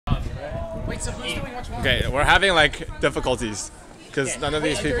Okay, we're having like difficulties because none of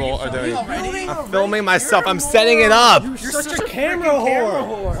these people are doing. I'm filming myself. I'm setting it up. You're such a camera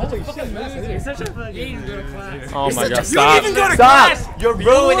whore. Holy shit, man. You're such a fucking go to class. Oh my god! You don't even go to class. You're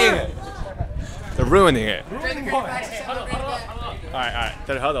ruining it. They're ruining it. All right.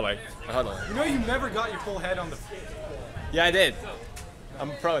 They're huddling. You know you never got your full head on the. Yeah, I did. I'm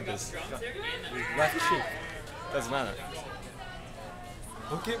a pro at this. Left cheek. Doesn't matter.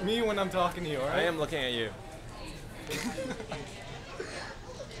 Look at me when I'm talking to you, alright? I am looking at you.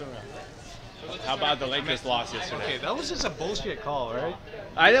 How about the Lakers loss yesterday? Okay, that was just a bullshit call, right?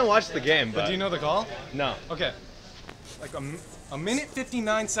 I didn't watch the game, but do you know the call? No. Okay. Like a minute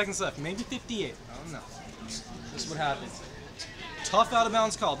 59 seconds left, maybe 58. I don't know. This is what happens. Tough out of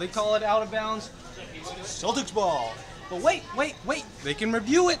bounds call. They call it out of bounds. Celtics ball. But wait. They can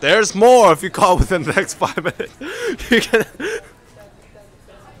review it. There's more if you call within the next 5 minutes. You're gonna...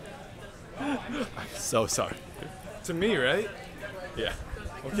 I'm so sorry. To me, right? Yeah.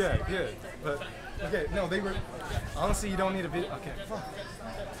 Okay, good. But okay, no, they were. Honestly, you don't need a video. Okay, fuck.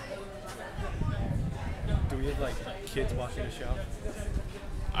 Do we have like kids watching the show?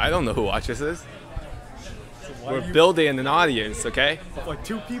 I don't know who watches this. So why We're building an audience, okay? Like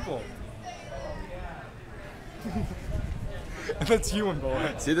 2 people. And that's you and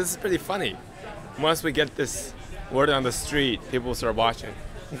boy. See, this is pretty funny. Once we get this word on the street, people will start watching.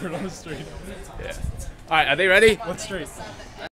 Word on the street. Yeah. All right, are they ready? What street?